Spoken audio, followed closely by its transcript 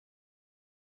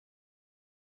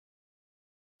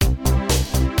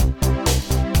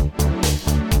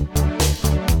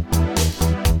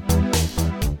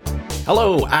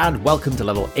Hello and welcome to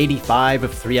level 85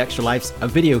 of 3 Extra Lives, a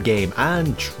video game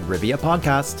and trivia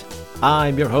podcast.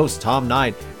 I'm your host,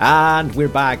 Tom9, and we're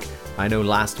back. I know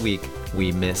last week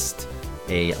we missed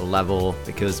a level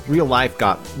because real life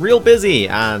got real busy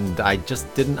and I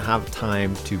just didn't have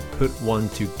time to put one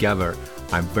together.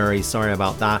 I'm very sorry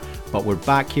about that, but we're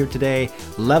back here today,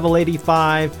 level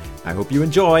 85. I hope you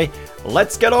enjoy.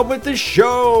 Let's get on with the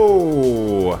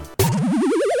show!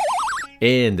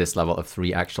 In this level of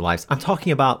 3 Extra Lives, I'm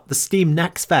talking about the Steam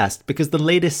Next Fest because the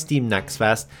latest Steam Next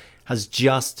Fest has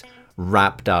just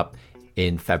wrapped up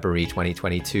in February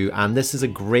 2022, and this is a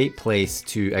great place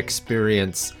to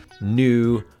experience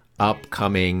new,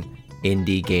 upcoming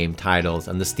indie game titles.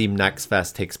 And the Steam Next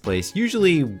Fest takes place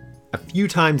usually a few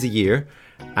times a year,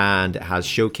 and it has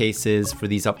showcases for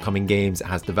these upcoming games. It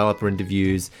has developer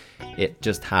interviews. It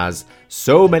just has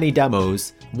so many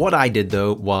demos. What I did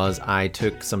though was I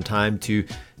took some time to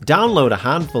download a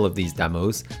handful of these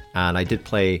demos, and I did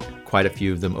play quite a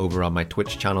few of them over on my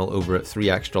Twitch channel over at 3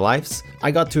 Extra Lives. I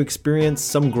got to experience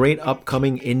some great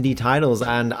upcoming indie titles,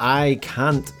 and I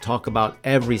can't talk about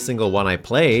every single one I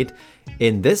played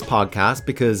in this podcast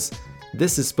because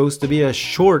this is supposed to be a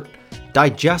short,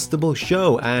 digestible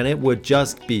show, and it would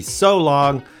just be so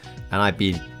long and I'd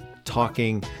be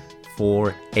talking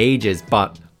for ages.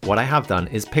 But what I have done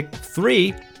is pick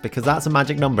 3, because that's a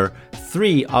magic number,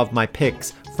 3 of my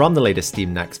picks from the latest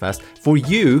Steam Next Fest for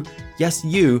you, yes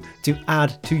you, to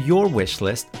add to your wish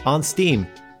list on Steam.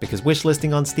 Because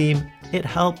wishlisting on Steam, it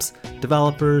helps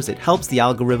developers, it helps the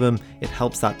algorithm, it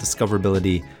helps that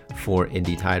discoverability for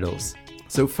indie titles.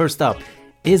 So first up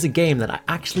is a game that I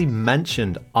actually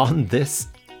mentioned on this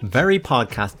very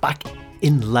podcast back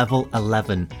in level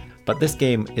 11. But this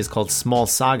game is called Small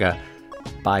Saga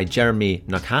by Jeremy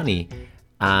Nocani.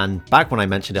 And back when I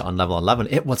mentioned it on level 11,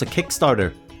 it was a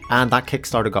Kickstarter. And that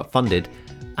Kickstarter got funded.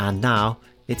 And now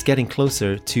it's getting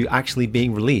closer to actually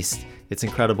being released. It's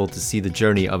incredible to see the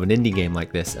journey of an indie game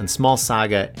like this. And Small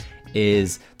Saga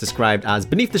is described as: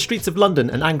 beneath the streets of London,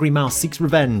 an angry mouse seeks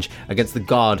revenge against the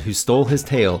god who stole his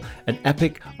tail, an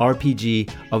epic RPG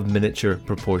of miniature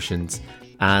proportions.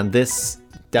 And this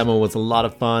demo was a lot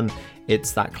of fun.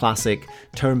 It's that classic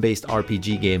turn-based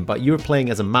RPG game, but you're playing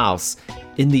as a mouse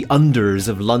in the unders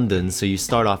of London. So you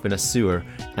start off in a sewer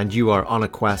and you are on a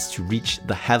quest to reach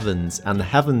the heavens, and the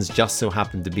heavens just so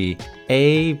happen to be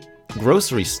a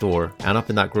grocery store. And up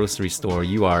in that grocery store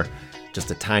you are just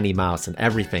a tiny mouse, and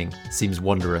everything seems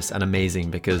wondrous and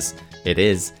amazing because it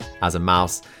is. As a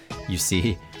mouse, you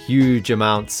see huge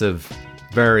amounts of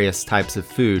various types of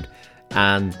food.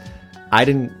 And I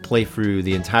didn't play through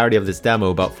the entirety of this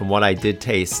demo, but from what I did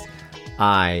taste,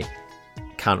 I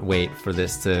can't wait for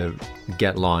this to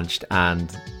get launched.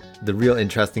 And the real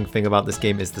interesting thing about this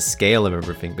game is the scale of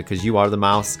everything, because you are the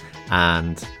mouse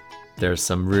and there's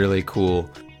some really cool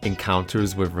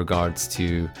encounters with regards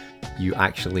to you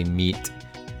actually meet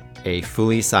a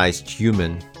fully sized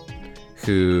human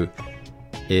who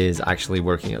is actually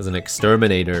working as an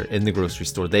exterminator in the grocery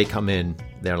store. They come in,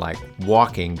 they're like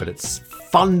walking, but it's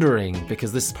thundering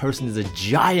because this person is a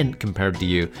giant compared to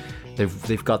you.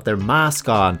 They've got their mask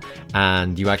on,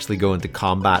 and you actually go into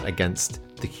combat against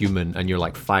the human, and you're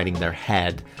like fighting their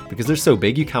head because they're so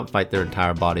big you can't fight their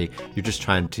entire body. You're just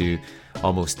trying to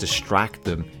almost distract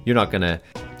them. You're not gonna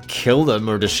kill them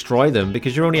or destroy them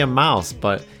because you're only a mouse,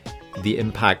 but the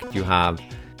impact you have,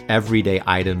 everyday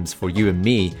items for you and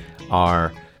me,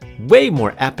 are way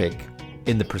more epic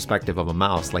in the perspective of a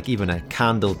mouse. Like even a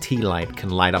candle tea light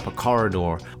can light up a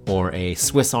corridor, or a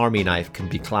Swiss Army knife can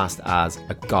be classed as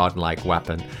a godlike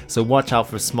weapon. So watch out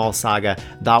for Small Saga.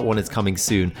 That one is coming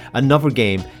soon. Another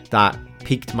game that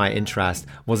piqued my interest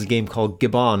was a game called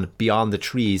Gibbon Beyond the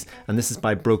Trees, and this is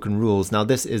by Broken Rules. Now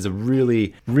this is a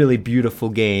really, really beautiful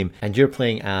game, and you're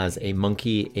playing as a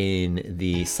monkey in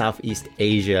the Southeast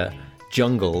Asia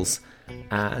jungles,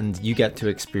 and you get to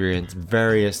experience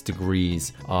various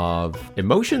degrees of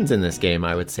emotions in this game,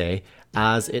 I would say,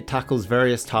 as it tackles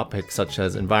various topics such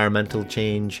as environmental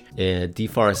change,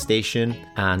 deforestation,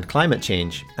 and climate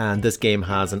change. And this game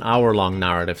has an hour-long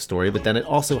narrative story, but then it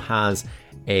also has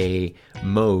a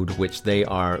mode which they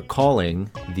are calling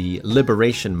the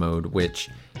Liberation Mode, which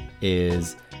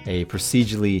is a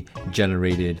procedurally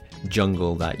generated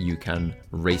jungle that you can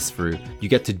race through. You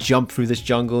get to jump through this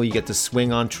jungle, you get to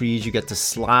swing on trees, you get to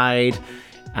slide,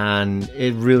 and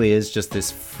it really is just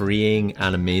this freeing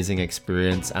and amazing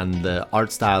experience. And the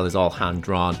art style is all hand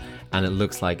drawn, and it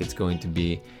looks like it's going to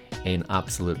be an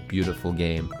absolute beautiful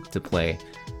game to play.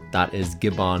 That is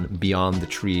Gibbon Beyond the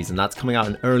Trees, and that's coming out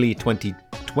in early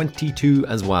 2022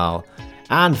 as well.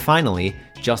 And finally,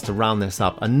 just to round this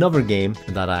up, another game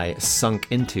that I sunk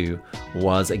into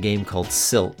was a game called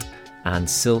Silt. And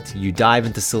Silt, you dive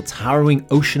into Silt's harrowing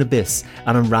ocean abyss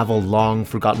and unravel long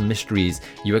forgotten mysteries.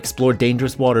 You explore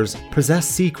dangerous waters, possess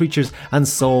sea creatures, and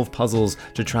solve puzzles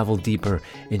to travel deeper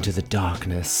into the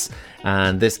darkness.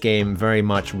 And this game very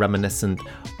much reminiscent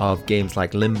of games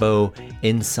like Limbo,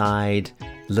 Inside,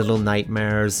 Little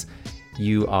Nightmares.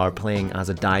 You are playing as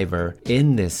a diver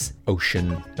in this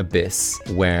ocean abyss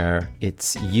where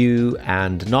it's you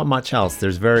and not much else.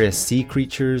 There's various sea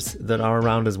creatures that are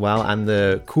around as well. And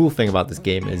the cool thing about this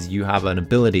game is you have an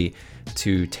ability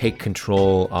to take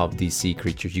control of these sea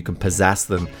creatures. You can possess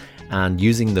them, and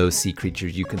using those sea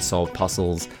creatures, you can solve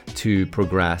puzzles to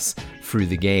progress through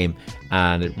the game.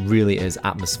 And it really is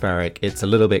atmospheric. It's a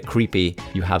little bit creepy.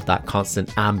 You have that constant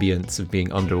ambience of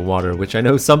being underwater, which I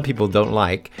know some people don't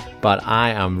like, but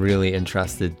I am really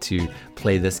interested to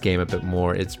play this game a bit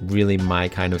more. It's really my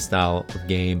kind of style of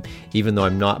game. Even though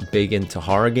I'm not big into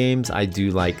horror games, I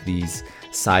do like these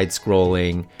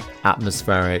side-scrolling,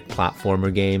 atmospheric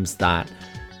platformer games that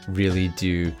really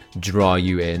do draw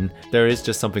you in. There is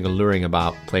just something alluring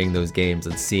about playing those games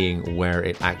and seeing where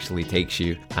it actually takes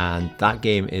you. And that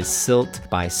game is Silt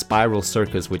by Spiral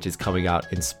Circus, which is coming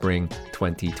out in spring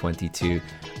 2022.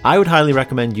 I would highly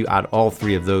recommend you add all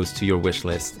three of those to your wish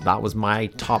list. That was my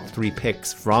top 3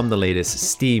 picks from the latest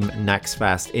Steam Next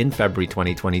Fest in February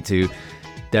 2022.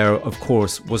 There, of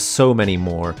course, was so many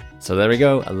more. So there we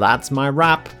go. That's my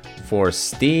wrap for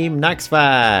Steam Next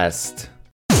Fest.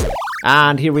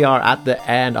 And here we are at the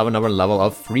end of another level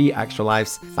of 3 Extra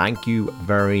Lives. Thank you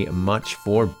very much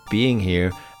for being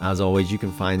here. As always, you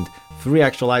can find 3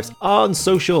 Extra Lives on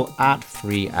social at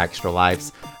 3 Extra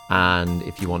Lives. And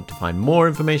if you want to find more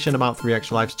information about 3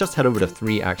 Extra Lives, just head over to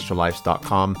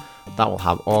 3extralives.com. That will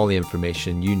have all the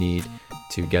information you need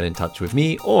to get in touch with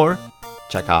me, or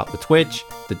check out the Twitch,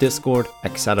 the Discord,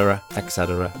 etc,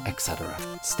 etc, etc.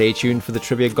 Stay tuned for the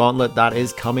Trivia Gauntlet that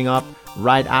is coming up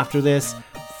right after this.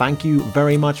 Thank you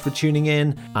very much for tuning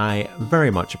in. I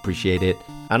very much appreciate it.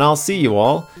 And I'll see you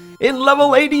all in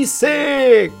level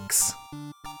 86!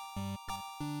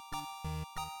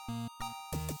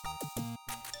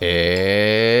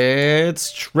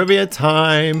 It's trivia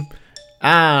time!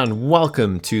 And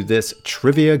welcome to this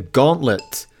Trivia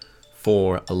Gauntlet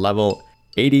for level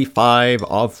 85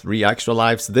 of 3 Extra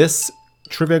Lives. This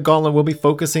Trivia Gauntlet will be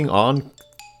focusing on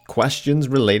questions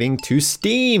relating to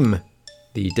Steam,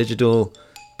 the digital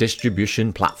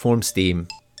distribution platform Steam.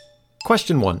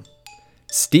 Question 1.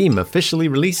 Steam officially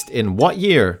released in what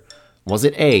year? Was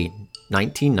it A,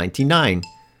 1999?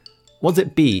 Was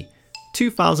it B,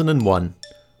 2001?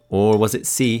 Or was it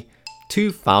C,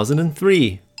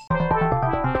 2003?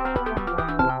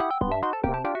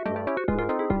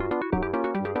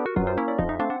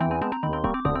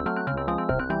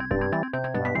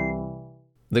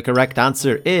 The correct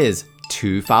answer is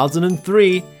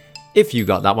 2003. If you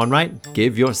got that one right,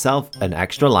 give yourself an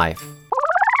extra life.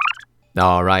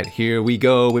 Alright, here we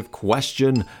go with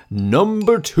question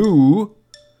number 2.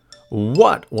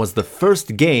 What was the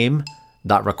first game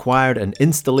that required an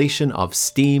installation of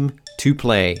Steam to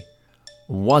play?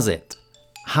 Was it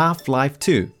Half-Life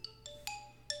 2?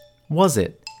 Was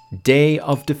it Day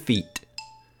of Defeat?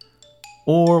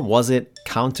 Or was it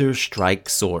Counter-Strike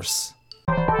Source?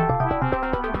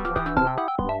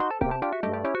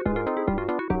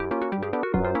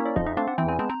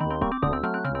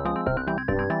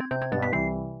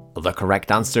 The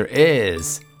correct answer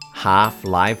is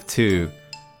Half-Life 2.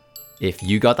 If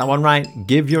you got that one right,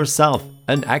 give yourself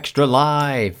an extra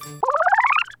life.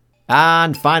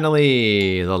 And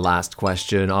finally, the last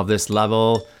question of this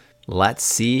level. Let's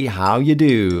see how you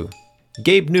do.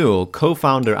 Gabe Newell,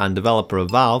 co-founder and developer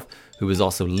of Valve, who was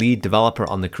also lead developer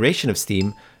on the creation of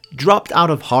Steam, dropped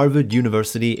out of Harvard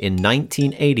University in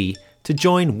 1980 to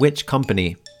join which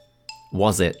company?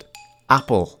 Was it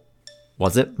Apple?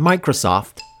 Was it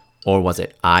Microsoft? Or was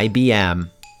it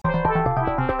IBM?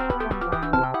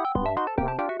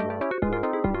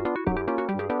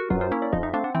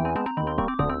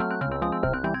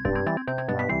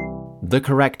 The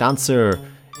correct answer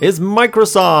is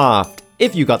Microsoft.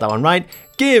 If you got that one right,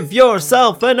 give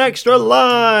yourself an extra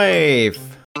life.